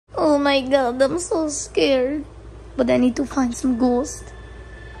my god, I'm so scared. But I need to find some ghosts.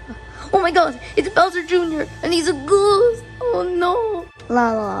 Oh my god, it's Bowser Jr. and he's a ghost. Oh no.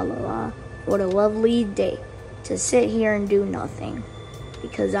 La la la la. What a lovely day to sit here and do nothing.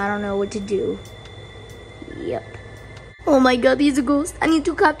 Because I don't know what to do. Yep. Oh my god, he's a ghost. I need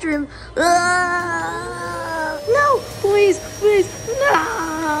to capture him. Ah! No, please, please,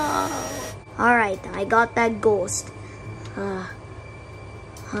 no. Alright, I got that ghost.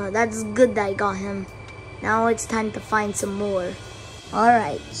 That's good that I got him. Now it's time to find some more.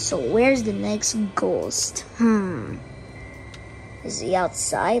 Alright, so where's the next ghost? Is he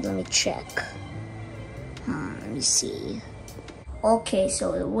outside? Let me check. Let me see. Okay,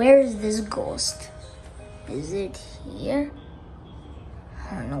 so where is this ghost? Is it here?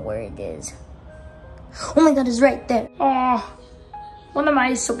 I don't know where it is. Oh my god, it's right there. Oh, what am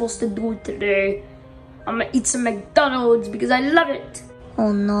I supposed to do today? I'm gonna eat some McDonald's because I love it.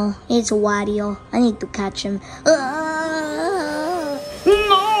 Oh no, it's Wario. I need to catch him.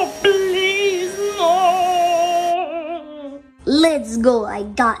 No, please, no. Let's go, I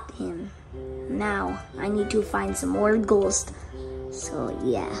got him. Now, I need to find some more ghosts. So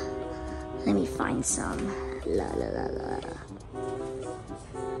yeah, let me find some. La la la la.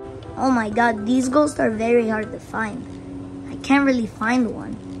 Oh my god, these ghosts are very hard to find. I can't really find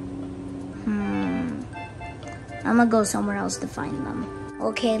one. I'm gonna go somewhere else to find them.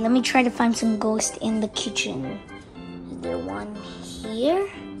 Okay, let me try to find some ghosts in the kitchen. Is there one here?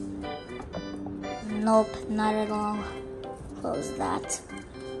 Nope, not at all. Close that.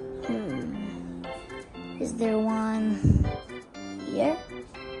 Is there one here?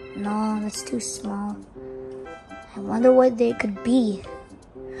 No, that's too small. I wonder what they could be.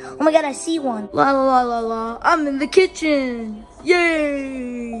 Oh my god, I see one. La la la la la. I'm in the kitchen.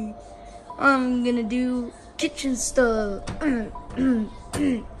 Yay! I'm gonna do kitchen stuff.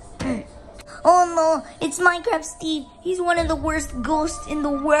 Oh no, it's Minecraft Steve. He's one of the worst ghosts in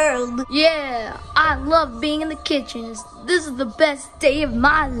the world. Yeah, I love being in the kitchen. This is the best day of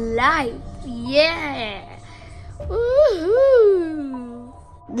my life. Yeah. Woohoo.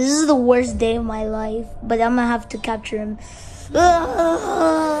 This is the worst day of my life, but I'm gonna have to capture him.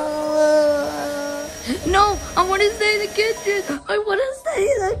 No, I want to stay in the kitchen. I want to stay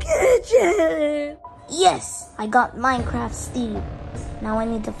in the kitchen. Yes, I got Minecraft Steve. Now I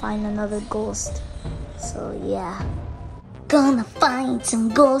need to find another ghost. So yeah. Gonna find some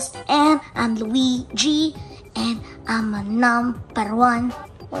ghosts, and I'm Luigi, and I'm a number one.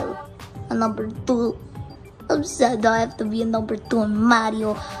 Well, a number two. I'm sad that I have to be a number two and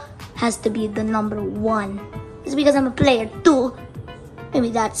Mario has to be the number one. It's because I'm a player too.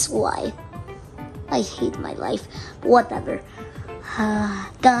 Maybe that's why. I hate my life. Whatever.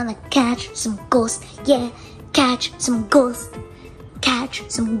 Gonna catch some ghosts. Yeah, catch some ghosts. Catch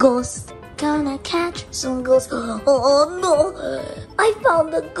some ghosts. Gonna catch some ghosts. Oh no, I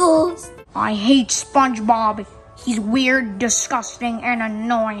found a ghost. I hate SpongeBob. He's weird, disgusting, and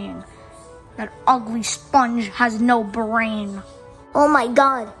annoying. That ugly sponge has no brain. Oh my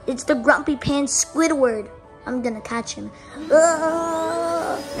god, it's the Grumpy Pants Squidward. I'm gonna catch him.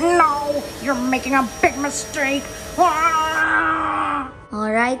 No, you're making a big mistake.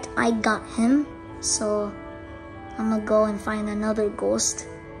 Alright, I got him. So, I'm gonna go and find another ghost.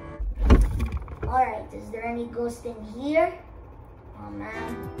 Alright, is there any ghost in here? Oh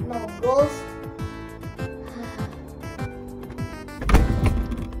man, no ghost.